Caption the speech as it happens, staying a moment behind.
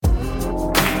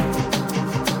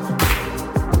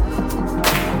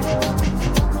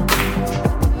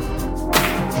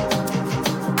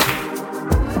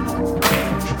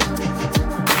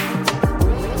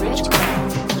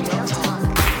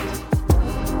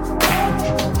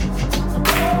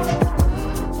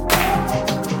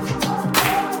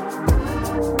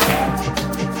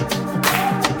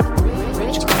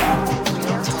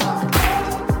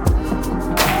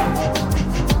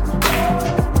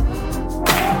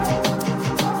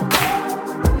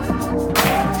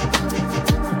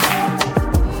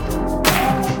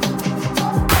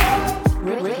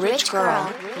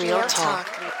Girl, Real Talk.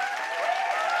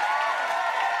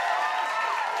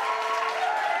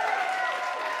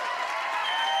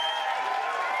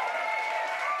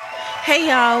 Hey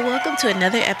y'all, welcome to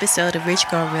another episode of Rich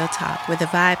Girl Real Talk, where the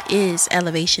vibe is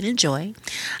elevation and joy.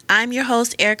 I'm your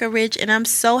host, Erica Rich, and I'm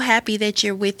so happy that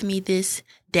you're with me this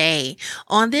day.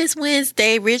 On this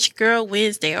Wednesday, Rich Girl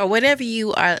Wednesday, or whatever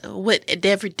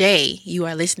day you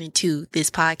are listening to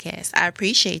this podcast. I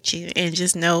appreciate you, and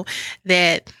just know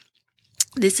that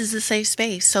this is a safe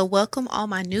space. So welcome all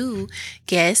my new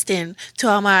guests, and to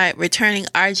all my returning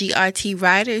RGRT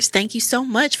writers. Thank you so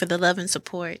much for the love and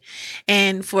support.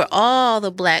 And for all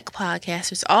the Black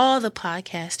podcasters, all the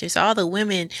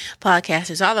women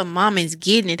podcasters, all the mamas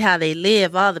getting it how they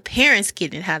live, all the parents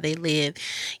getting it how they live.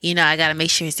 You know, I got to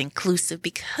make sure it's inclusive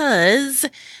because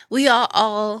we are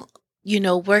all,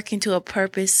 working to a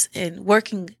purpose and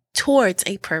working towards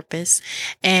a purpose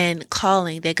and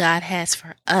calling that God has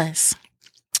for us.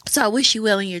 So I wish you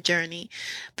well in your journey.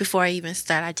 Before I even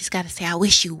start, I just got to say, I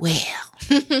wish you well.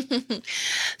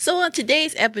 So on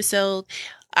today's episode,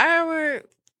 our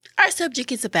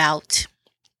subject is about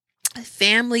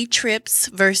family trips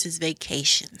versus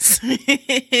vacations.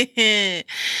 I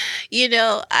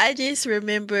just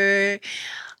remember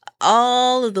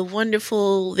all of the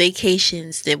wonderful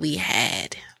vacations that we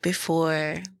had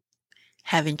before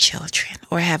having children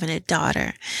or having a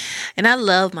daughter. And I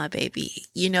love my baby,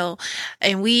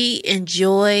 and we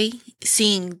enjoy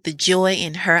seeing the joy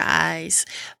in her eyes.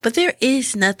 But there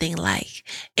is nothing like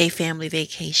a family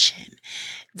vacation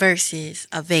versus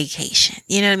a vacation.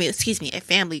 You know what I mean? A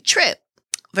family trip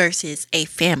versus a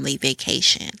family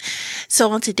vacation.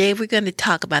 So on today, we're going to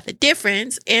talk about the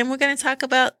difference, and we're going to talk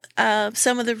about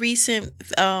some of the recent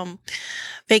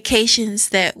vacations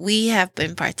that we have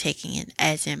been partaking in,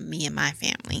 as in me and my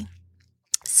family.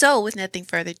 So with nothing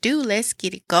further ado, let's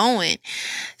get it going.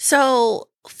 So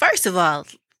first of all,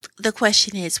 the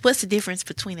question is, what's the difference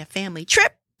between a family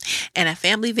trip and a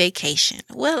family vacation?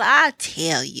 Well, I'll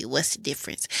tell you what's the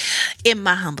difference. In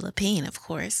my humble opinion, of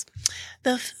course.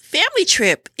 The family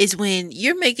trip is when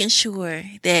you're making sure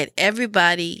that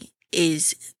everybody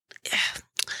is...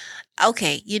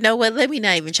 Okay, you know what? Let me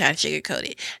not even try to sugarcoat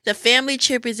it. The family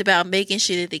trip is about making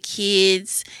sure that the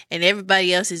kids and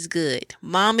everybody else is good.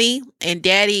 Mommy and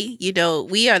daddy,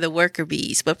 we are the worker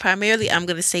bees. But primarily, I'm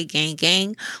going to say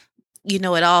gang. It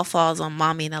all falls on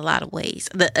mommy in a lot of ways.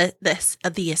 The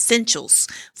essentials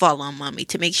fall on mommy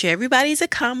to make sure everybody's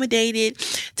accommodated,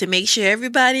 to make sure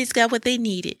everybody's got what they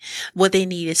need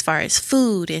as far as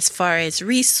food, as far as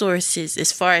resources,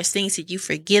 as far as things that you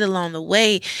forget along the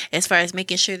way, as far as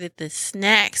making sure that the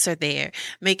snacks are there,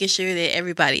 making sure that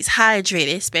everybody's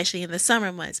hydrated, especially in the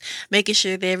summer months, making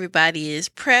sure that everybody is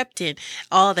prepped and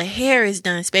all the hair is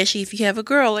done, especially if you have a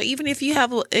girl, or even if you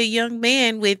have a young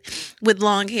man with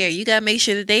long hair. You got to make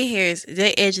sure that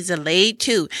their edges are laid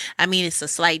too. I mean, it's a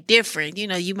slight difference.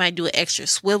 You might do an extra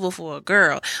swivel for a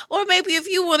girl, or maybe if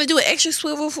you want to do an extra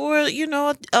swivel for, a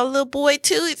little boy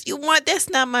too. If you want, that's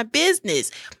not my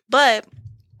business. But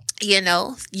you're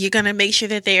going to make sure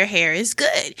that their hair is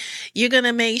good. You're going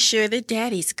to make sure that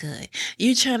daddy's good.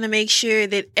 You're trying to make sure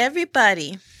that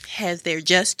everybody has their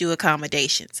just due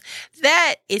accommodations.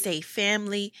 That is a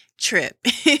family trip.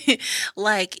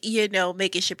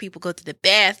 Making sure people go to the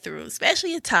bathroom,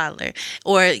 especially a toddler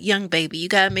or a young baby. You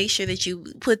got to make sure that you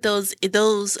put those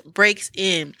breaks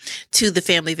in to the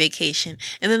family vacation.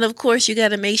 And then, of course, you got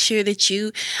to make sure that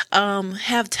you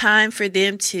have time for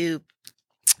them to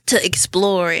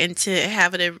explore and to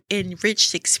have an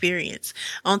enriched experience.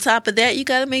 On top of that, you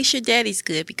got to make sure daddy's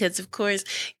good because, of course,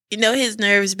 his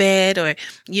nerves bad, or,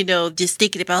 just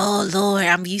thinking about, oh Lord,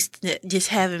 I'm used to just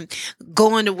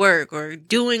going to work or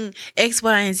doing X,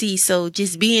 Y, and Z. So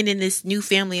just being in this new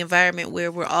family environment where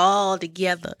we're all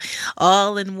together,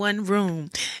 all in one room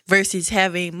versus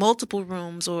having multiple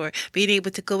rooms or being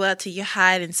able to go out to your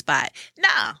hiding spot.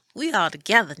 Nah, we all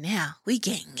together now. We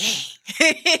gang.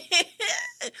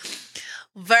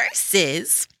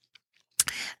 Versus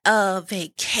a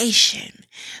vacation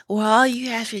where all you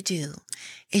have to do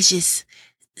is just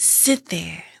sit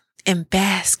there and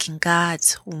bask in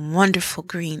God's wonderful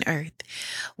green earth,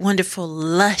 wonderful,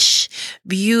 lush,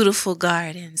 beautiful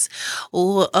gardens.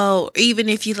 Or even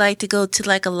if you like to go to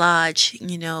like a lodge,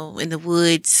 in the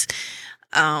woods,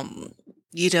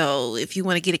 if you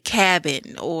want to get a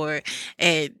cabin or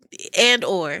you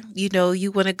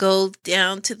want to go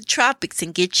down to the tropics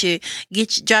and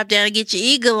drop down and get your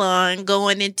eagle on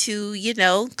going into,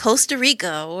 Costa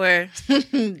Rica or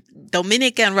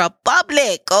Dominican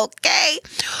Republic. Okay.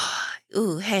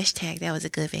 Ooh, hashtag that was a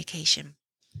good vacation.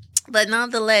 But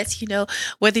nonetheless,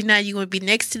 whether or not you want to be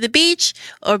next to the beach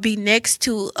or be next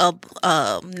to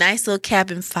a nice little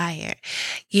cabin fire,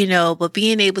 but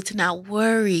being able to not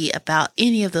worry about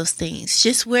any of those things,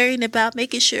 just worrying about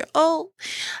making sure, oh,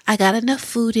 I got enough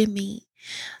food in me.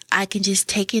 I can just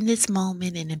take in this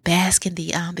moment and bask in the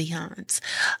ambiance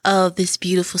of this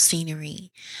beautiful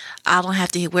scenery. I don't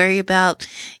have to worry about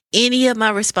any of my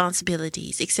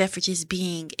responsibilities except for just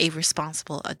being a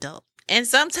responsible adult. And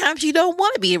sometimes you don't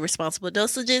want to be a responsible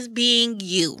adult. So just being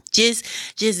you,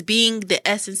 just being the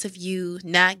essence of you,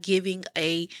 not giving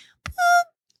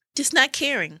just not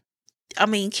caring. I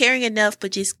mean, caring enough,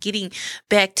 but just getting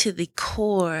back to the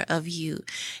core of you,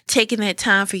 taking that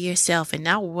time for yourself and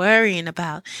not worrying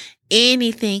about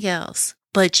anything else,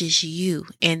 but just you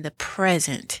in the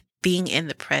present, being in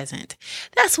the present.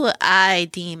 That's what I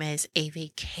deem as a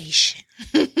vacation.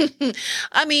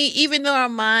 I mean, even though our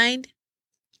mind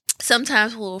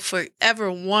sometimes will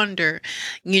forever wonder,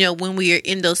 when we are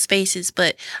in those spaces,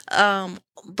 but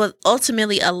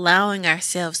ultimately allowing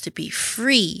ourselves to be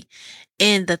free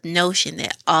in the notion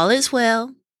that all is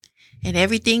well and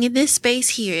everything in this space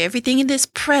here, everything in this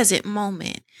present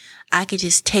moment, I could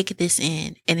just take this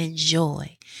in and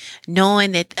enjoy,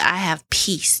 knowing that I have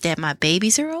peace, that my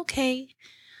babies are okay.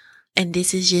 And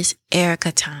this is just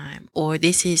Erica time, or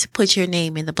this is put your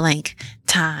name in the blank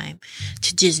time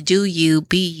to just do you,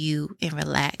 be you, and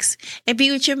relax, and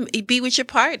be with your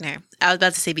partner. I was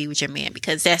about to say be with your man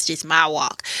because that's just my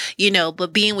walk,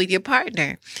 but being with your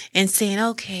partner and saying,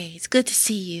 okay, it's good to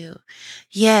see you.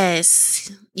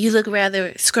 Yes, you look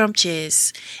rather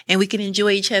scrumptious, and we can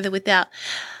enjoy each other without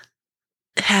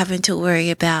having to worry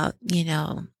about,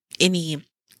 any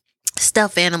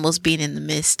stuffed animals being in the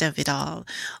midst of it all,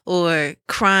 or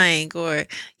crying, or,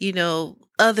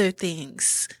 other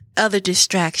things, other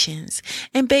distractions.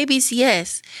 And babies,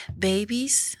 yes,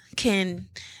 babies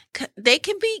they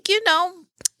can be,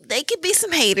 they can be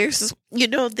some haters.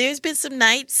 There's been some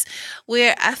nights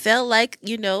where I felt like,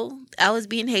 I was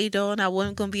being hated on. I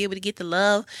wasn't going to be able to get the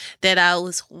love that I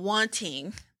was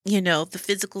wanting, the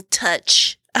physical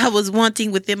touch I was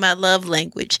wanting within my love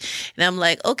language. And I'm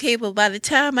like, okay, but by the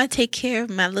time I take care of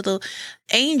my little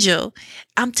angel,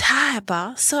 I'm tired,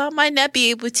 boss. So I might not be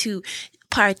able to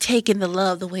partake in the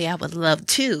love the way I would love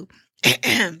to.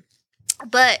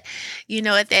 But,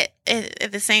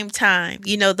 at the same time,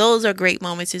 those are great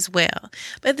moments as well.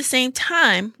 But at the same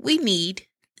time, we need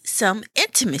some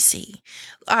intimacy.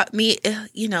 Me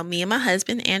and my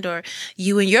husband, and or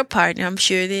you and your partner, I'm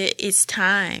sure that it's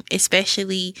time,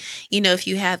 especially, if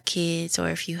you have kids, or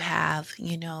if you have,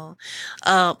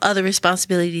 other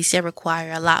responsibilities that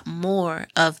require a lot more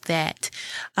of that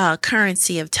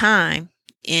currency of time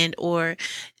and or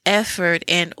effort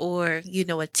and or,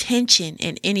 attention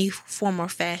in any form or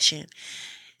fashion.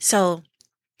 So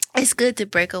it's good to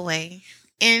break away.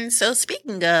 And so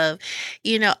speaking of,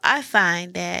 I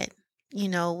find that,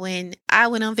 when I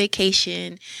went on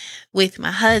vacation with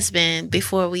my husband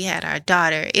before we had our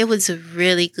daughter, it was a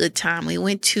really good time. We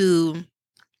went to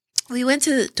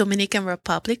Dominican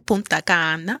Republic, Punta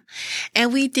Cana,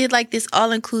 and we did like this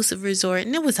all-inclusive resort,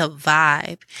 and it was a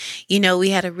vibe. We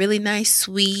had a really nice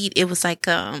suite. It was like,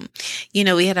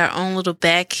 we had our own little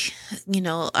back,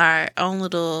 our own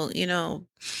little,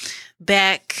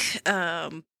 back,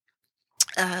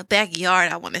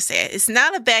 backyard. I want to say it's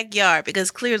not a backyard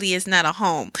because clearly it's not a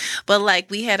home, but like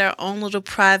we had our own little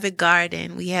private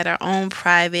garden. We had our own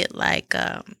private,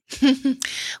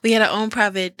 we had our own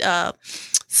private,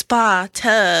 spa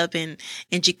tub and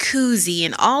jacuzzi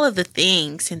and all of the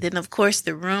things. And then of course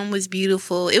the room was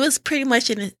beautiful. It was pretty much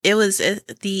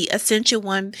the essential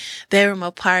 1-bedroom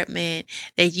apartment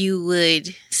that you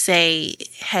would say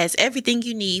has everything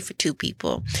you need for 2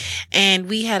 people. And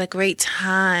we had a great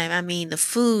time. I mean, the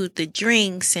food, the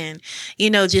drinks, and,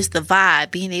 just the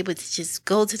vibe, being able to just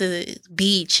go to the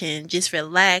beach and just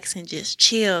relax and just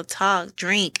chill, talk,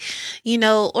 drink,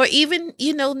 or even,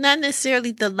 not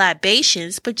necessarily the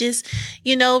libations, but just,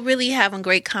 really having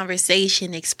great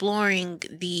conversation, exploring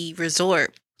the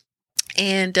resort,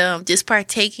 and just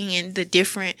partaking in the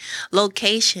different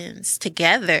locations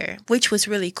together, which was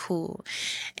really cool.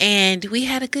 And we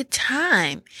had a good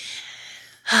time.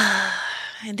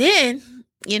 And then,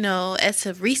 as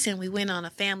of recent, we went on a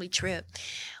family trip,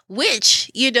 which,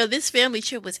 this family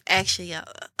trip was actually a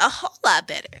whole lot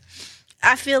better.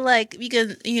 I feel like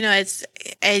because,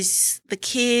 as the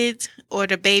kid or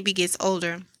the baby gets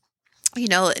older,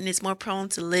 and it's more prone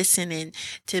to listen and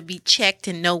to be checked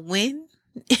and know when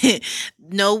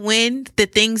know when the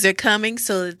things are coming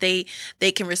so that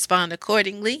they can respond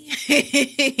accordingly.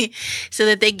 So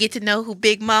that they get to know who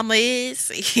Big Mama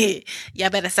is. Y'all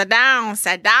better sit down,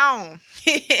 sit down.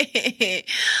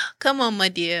 Come on, my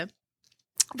dear.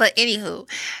 But anywho,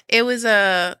 it was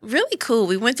really cool.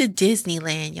 We went to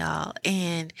Disneyland, y'all,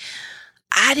 and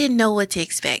I didn't know what to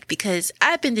expect because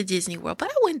I've been to Disney World, but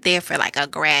I went there for like a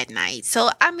grad night. So,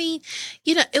 I mean,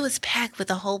 it was packed with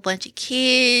a whole bunch of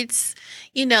kids.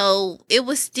 It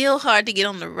was still hard to get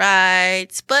on the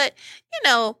rides, but,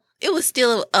 it was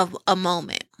still a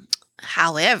moment.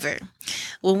 However,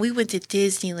 when we went to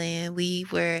Disneyland, we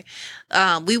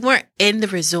weren't in the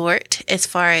resort as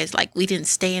far as like we didn't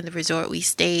stay in the resort. We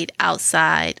stayed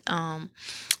outside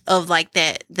of like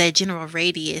that general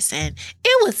radius, and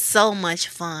it was so much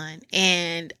fun,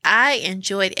 and I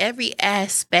enjoyed every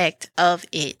aspect of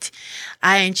it.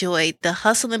 I enjoyed the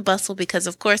hustle and bustle because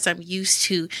of course I'm used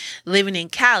to living in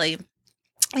Cali.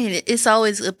 And it's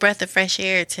always a breath of fresh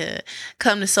air to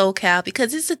come to SoCal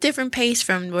because it's a different pace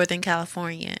from Northern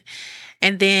California.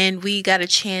 And then we got a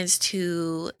chance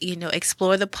to,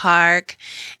 explore the park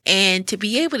and to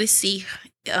be able to see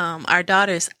our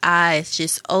daughter's eyes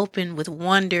just open with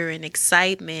wonder and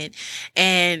excitement,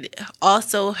 and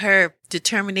also her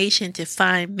determination to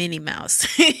find Minnie Mouse,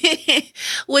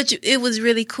 which it was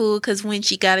really cool because when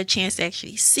she got a chance to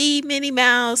actually see Minnie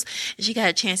Mouse, she got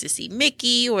a chance to see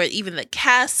Mickey or even the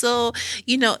castle,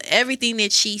 everything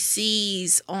that she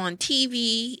sees on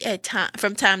TV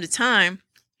from time to time.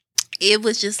 It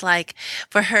was just like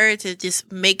for her to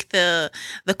just make the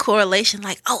correlation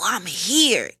like, oh, I'm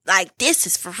here, like this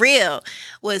is for real,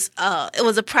 it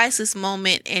was a priceless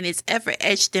moment, and it's ever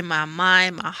etched in my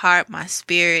mind, my heart, my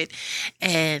spirit.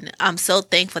 And I'm so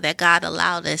thankful that God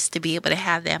allowed us to be able to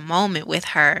have that moment with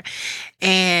her.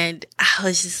 And I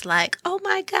was just like, oh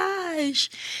my gosh,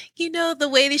 the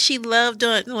way that she loved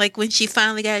on, like when she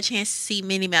finally got a chance to see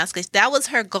Minnie Mouse, because that was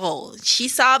her goal. She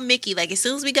saw Mickey, like as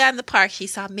soon as we got in the park, she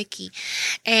saw Mickey.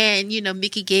 And,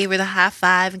 Mickey gave her the high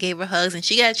five and gave her hugs, and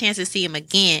she got a chance to see him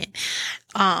again.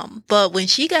 But when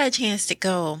she got a chance to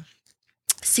go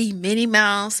see Minnie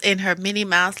Mouse in her Minnie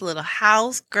Mouse little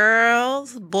house,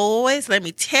 girls, boys, let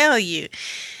me tell you,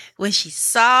 when she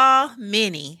saw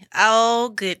Minnie, oh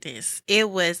goodness,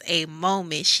 it was a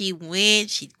moment. She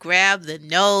grabbed the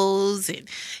nose, and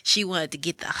she wanted to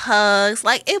get the hugs.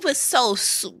 Like, it was so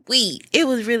sweet. It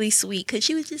was really sweet because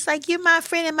she was just like, you're my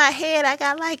friend. In my head, I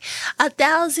got like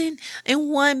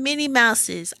 1,001 Minnie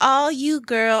Mouses. All you,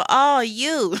 girl, all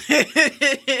you.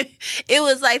 It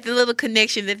was like the little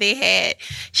connection that they had.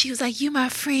 She was like, you my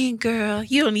friend, girl.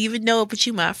 You don't even know it, but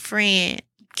you my friend.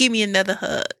 Give me another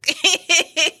hug.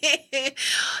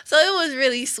 So it was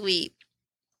really sweet.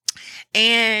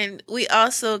 And we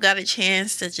also got a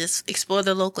chance to just explore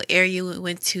the local area. We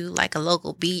went to like a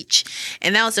local beach,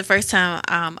 and that was the first time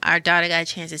our daughter got a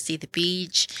chance to see the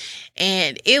beach.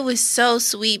 And it was so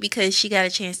sweet because she got a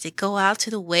chance to go out to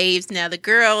the waves. Now the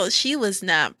girl, she was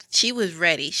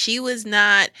ready. She was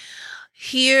not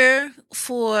here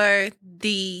for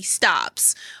the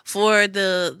stops, for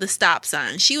the stop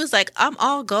sign. She was like, I'm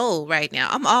all gold right now.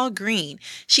 I'm all green.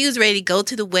 She was ready to go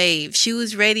to the wave. She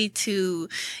was ready to,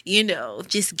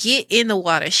 just get in the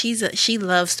water. She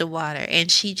loves the water,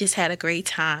 and she just had a great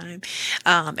time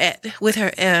with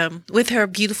her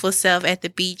beautiful self at the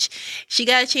beach. She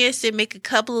got a chance to make a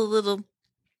couple of little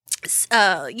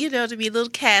to be little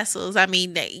castles. I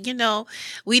mean,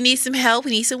 we need some help.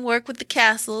 We need some work with the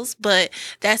castles, but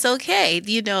that's okay.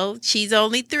 She's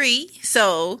only 3,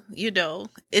 so,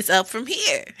 it's up from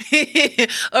here.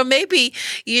 Or maybe,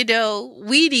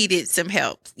 we needed some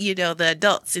help, the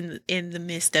adults in the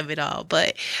midst of it all.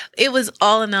 But it was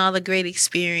all in all a great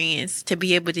experience to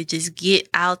be able to just get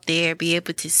out there, be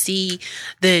able to see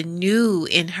the new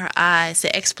in her eyes,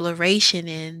 the exploration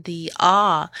and the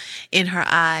awe in her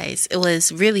eyes. It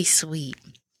was really sweet.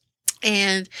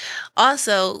 And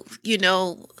also,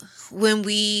 when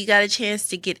we got a chance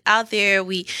to get out there,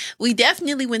 we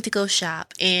definitely went to go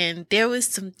shop, and there was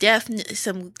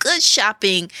some good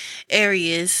shopping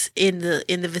areas in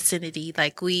the vicinity.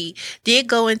 Like, we did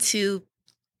go into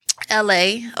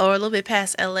LA, or a little bit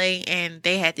past LA, and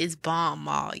they had this bomb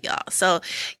mall, y'all. So,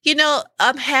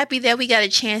 I'm happy that we got a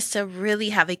chance to really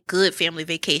have a good family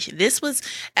vacation. This was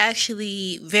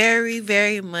actually very,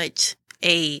 very much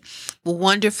a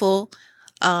wonderful,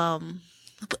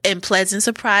 and pleasant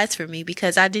surprise for me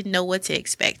because I didn't know what to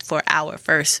expect for our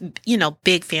first,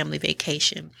 big family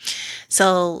vacation.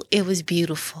 So it was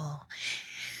beautiful.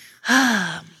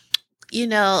 I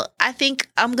think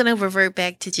I'm going to revert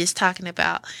back to just talking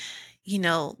about,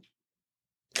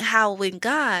 how when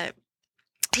God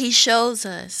He shows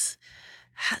us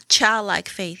childlike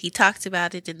faith. He talks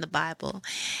about it in the Bible.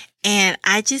 And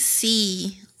I just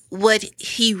see what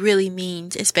he really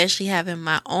means, especially having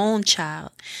my own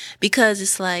child, because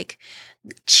it's like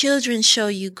children show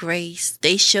you grace.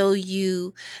 They show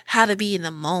you how to be in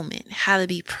the moment, how to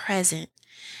be present,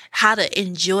 how to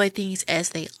enjoy things as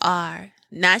they are,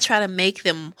 not try to make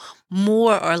them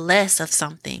more or less of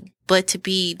something, but to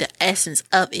be the essence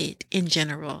of it in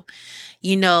general.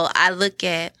 I look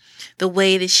at the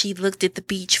way that she looked at the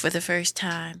beach for the first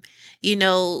time.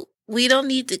 We don't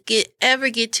need to ever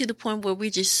get to the point where we're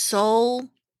just so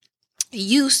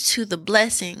used to the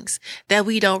blessings that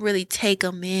we don't really take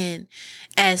them in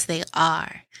as they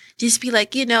are. Just be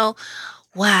like,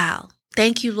 wow.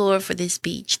 Thank you, Lord, for this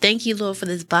beach. Thank you, Lord, for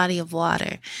this body of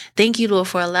water. Thank you, Lord,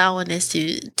 for allowing us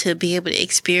to be able to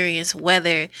experience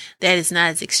weather that is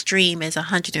not as extreme as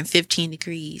 115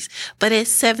 degrees, but at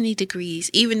 70 degrees,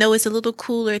 even though it's a little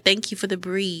cooler. Thank you for the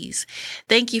breeze.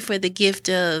 Thank you for the gift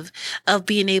of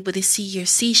being able to see your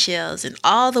seashells and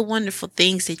all the wonderful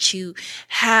things that you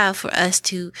have for us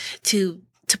to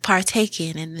partake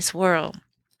in this world.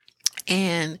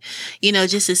 And,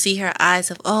 just to see her eyes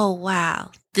of, oh,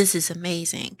 wow, this is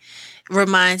amazing.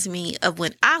 Reminds me of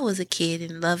when I was a kid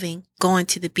and loving going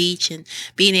to the beach and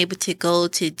being able to go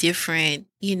to different,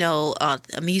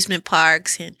 amusement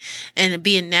parks and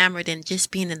be enamored and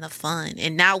just being in the fun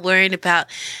and not worrying about,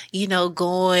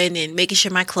 going and making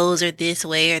sure my clothes are this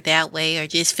way or that way, or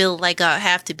just feel like I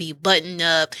have to be buttoned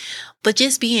up, but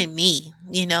just being me,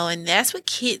 and that's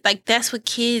what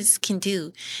kids can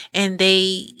do. And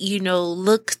they,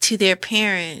 look to their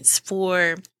parents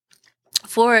for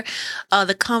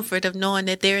the comfort of knowing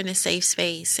that they're in a safe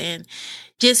space. And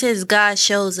just as God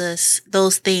shows us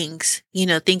those things,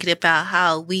 thinking about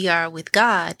how we are with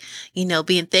God,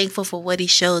 being thankful for what he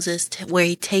shows us, where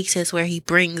he takes us, where he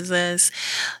brings us,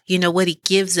 what he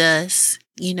gives us,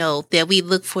 that we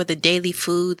look for the daily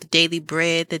food, the daily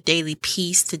bread, the daily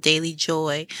peace, the daily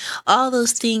joy, all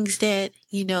those things that,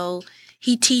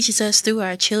 he teaches us through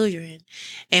our children.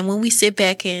 And when we sit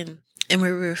back and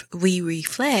we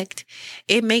reflect,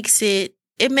 it makes it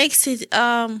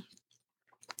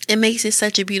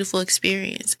such a beautiful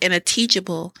experience and a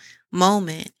teachable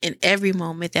moment in every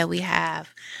moment that we have.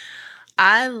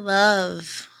 I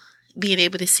love being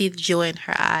able to see the joy in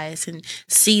her eyes and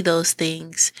see those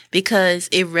things, because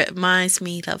it reminds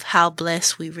me of how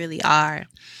blessed we really are.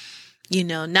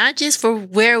 Not just for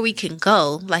where we can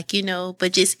go,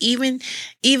 but just even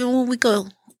when we go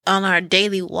on our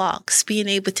daily walks, being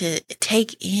able to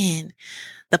take in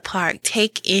the park,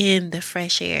 take in the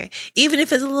fresh air, even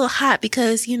if it's a little hot,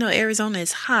 because, Arizona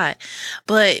is hot,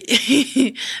 but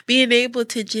being able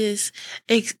to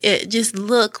just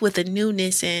look with a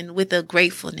newness and with a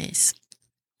gratefulness.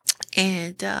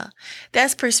 And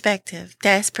that's perspective.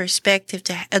 That's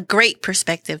a great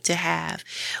perspective to have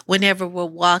whenever we're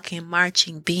walking,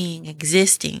 marching, being,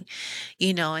 existing,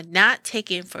 and not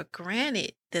taking for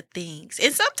granted the things.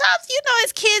 And sometimes,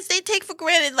 as kids, they take for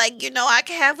granted, I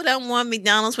can have what I want,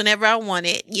 McDonald's whenever I want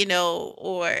it,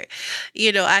 or,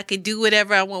 I can do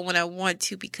whatever I want when I want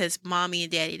to because mommy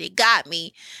and daddy, they got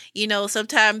me.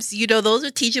 Sometimes, those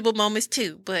are teachable moments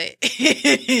too, but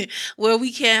where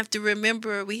we have to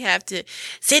remember, we have to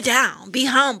sit down, be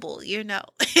humble,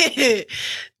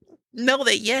 know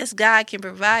that yes, God can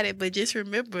provide it, but just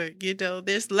remember,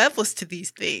 there's levels to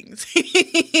these things.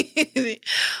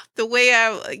 The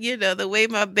way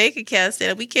my bank account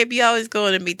said, we can't be always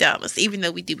going to McDonald's, even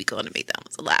though we do be going to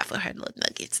McDonald's a lot for her little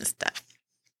nuggets and stuff.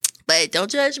 But don't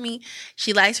judge me.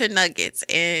 She likes her nuggets,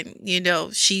 and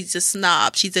she's a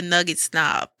snob. She's a nugget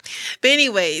snob. But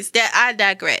anyways, that I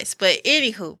digress. But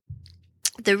anywho,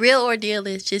 the real ordeal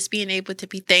is just being able to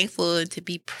be thankful and to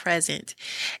be present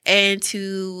and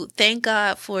to thank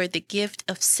God for the gift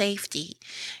of safety.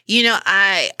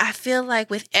 I feel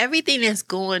like with everything that's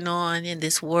going on in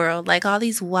this world, like all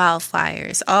these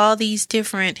wildfires, all these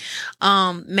different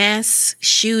mass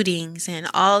shootings, and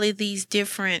all of these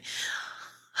different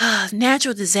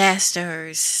natural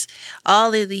disasters,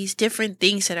 all of these different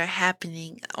things that are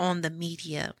happening on the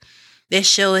media that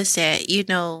show us that,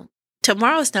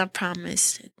 tomorrow's not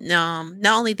promised. Not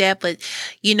only that, but,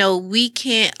 we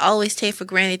can't always take for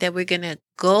granted that we're going to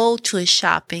go to a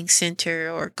shopping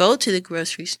center or go to the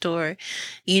grocery store,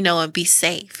 and be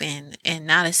safe and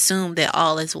not assume that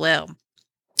all is well.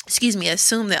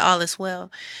 Assume that all is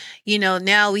well.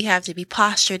 Now we have to be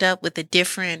postured up with a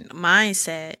different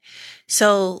mindset.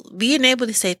 So being able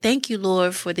to say, thank you,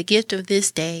 Lord, for the gift of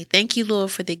this day. Thank you, Lord,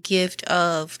 for the gift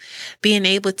of being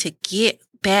able to get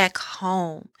back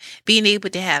home, being able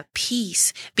to have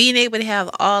peace, being able to have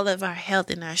all of our health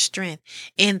and our strength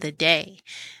in the day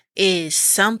is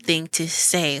something to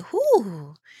say,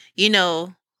 whoo, you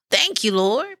know, thank you,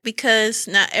 Lord, because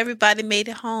not everybody made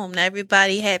it home. Not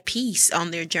everybody had peace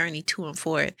on their journey to and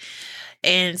forth.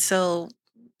 And so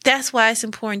that's why it's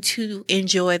important to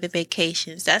enjoy the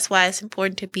vacations. That's why it's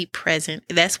important to be present.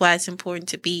 That's why it's important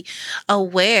to be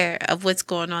aware of what's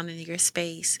going on in your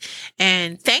space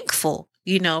and thankful,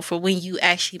 for when you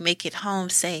actually make it home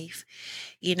safe.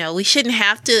 We shouldn't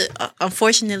have to,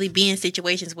 unfortunately, be in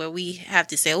situations where we have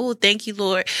to say, oh, thank you,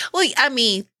 Lord. Well, I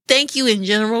mean, thank you in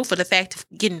general for the fact of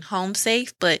getting home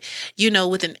safe, but,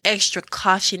 with an extra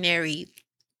cautionary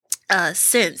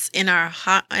sense in our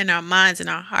minds and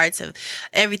our hearts of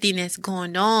everything that's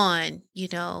going on,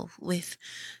 with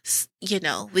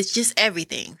just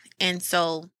everything. And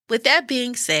so with that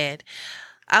being said,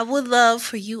 I would love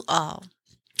for you all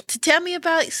to tell me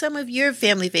about some of your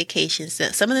family vacations,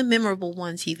 some of the memorable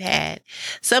ones you've had,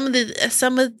 some of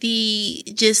the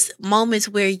just moments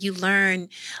where you learn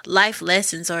life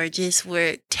lessons or just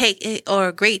great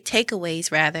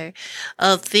takeaways rather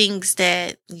of things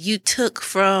that you took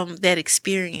from that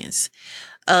experience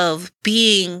of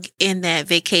being in that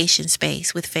vacation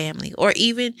space with family, or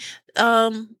even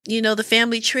the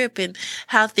family trip and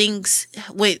how things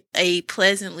went a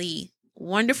pleasantly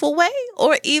wonderful way,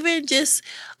 or even just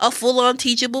a full-on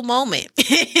teachable moment.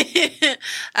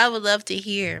 I would love to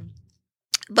hear.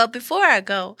 But before I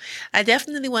go, I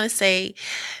definitely want to say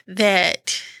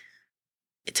that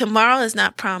tomorrow is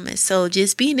not promised. So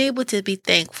just being able to be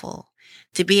thankful,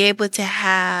 to be able to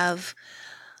have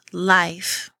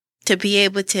life, to be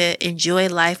able to enjoy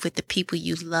life with the people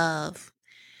you love,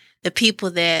 the people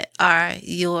that are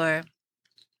your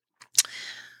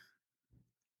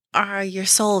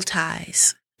soul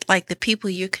ties, like the people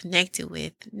you're connected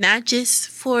with, not just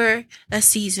for a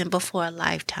season, but for a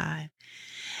lifetime,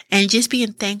 and just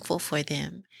being thankful for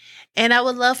them. And I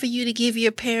would love for you to give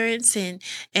your parents and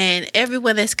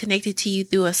everyone that's connected to you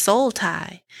through a soul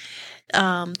tie,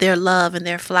 their love and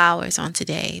their flowers on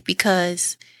today,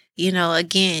 because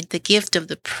again, the gift of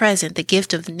the present, the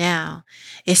gift of now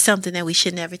is something that we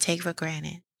should never take for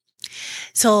granted.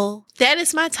 So that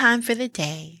is my time for the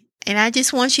day. And I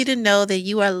just want you to know that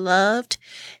you are loved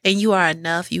and you are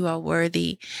enough. You are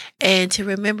worthy. And to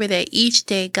remember that each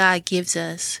day God gives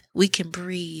us, we can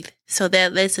breathe. So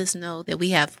that lets us know that we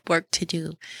have work to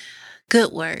do.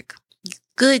 Good work.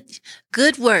 Good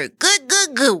work.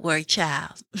 Good work,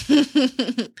 child.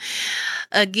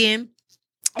 Again,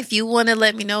 if you want to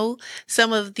let me know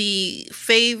some of your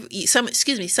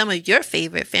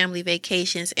favorite family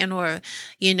vacations and or,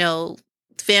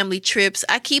 family trips,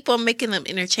 I keep on making them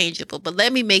interchangeable, but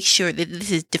let me make sure that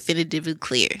this is definitively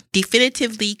clear.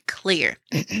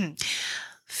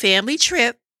 Family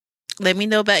trip. Let me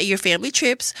know about your family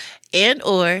trips and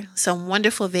or some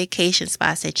wonderful vacation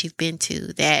spots that you've been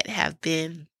to that have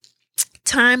been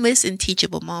timeless and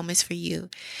teachable moments for you.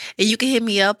 And you can hit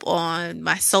me up on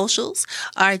my socials,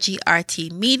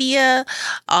 RGRT Media.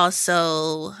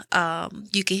 Also,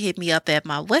 you can hit me up at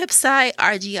my website,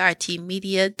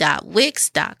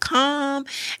 rgrtmedia.wix.com,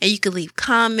 and you can leave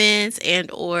comments and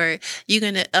or you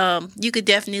could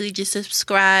definitely just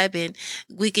subscribe and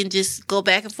we can just go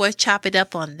back and forth, chop it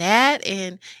up on that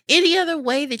and any other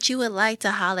way that you would like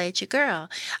to holler at your girl.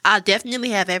 I'll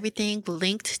definitely have everything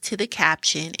linked to the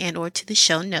caption and or to the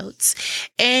show notes,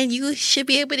 and you should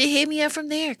be able to hit me up from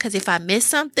there, because if I miss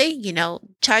something,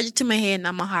 charge it to my head and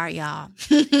I'm a heart, y'all.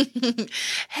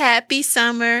 Happy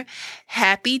summer,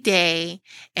 happy day,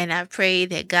 and I pray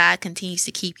that God continues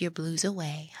to keep your blues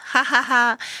away. Ha ha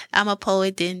ha. I'm a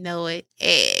poet, didn't know it.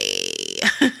 Hey.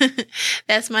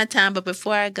 That's my time, but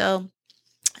before I go,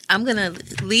 I'm going to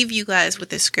leave you guys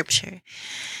with a scripture.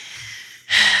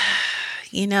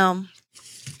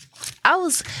 I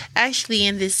was actually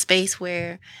in this space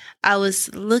where I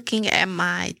was looking at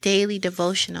my daily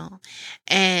devotional,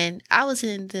 and I was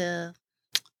in the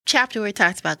chapter where it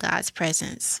talks about God's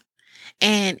presence.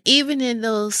 And even in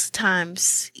those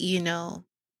times, when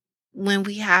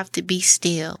we have to be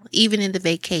still, even in the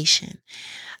vacation,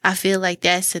 I feel like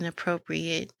that's an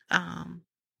appropriate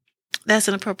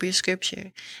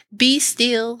scripture. Be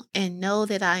still and know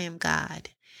that I am God.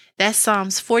 That's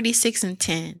Psalms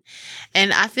 46:10.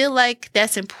 And I feel like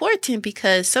that's important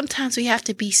because sometimes we have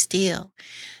to be still.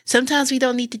 Sometimes we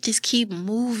don't need to just keep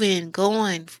moving,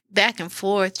 going back and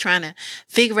forth, trying to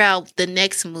figure out the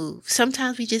next move.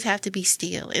 Sometimes we just have to be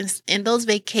still. And those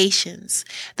vacations,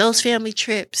 those family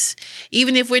trips,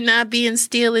 even if we're not being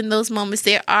still in those moments,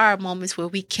 there are moments where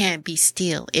we can be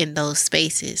still in those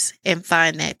spaces and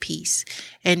find that peace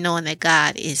and knowing that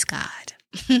God is God.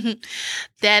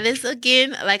 That is,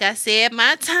 again, like I said,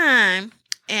 my time.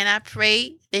 And I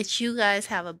pray that you guys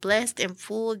have a blessed and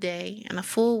full day and a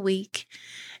full week,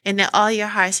 and that all your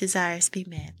heart's desires be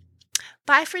met.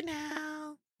 Bye for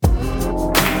now.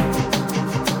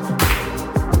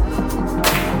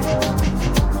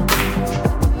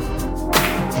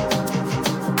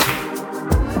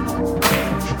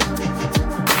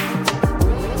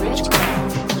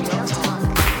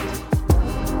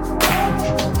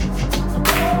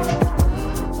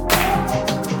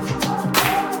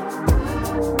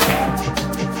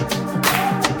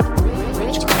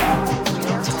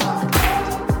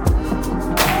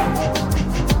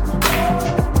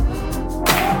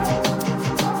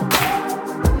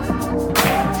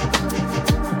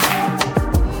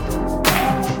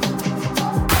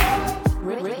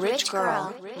 Rich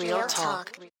Girl, Real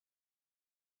Talk.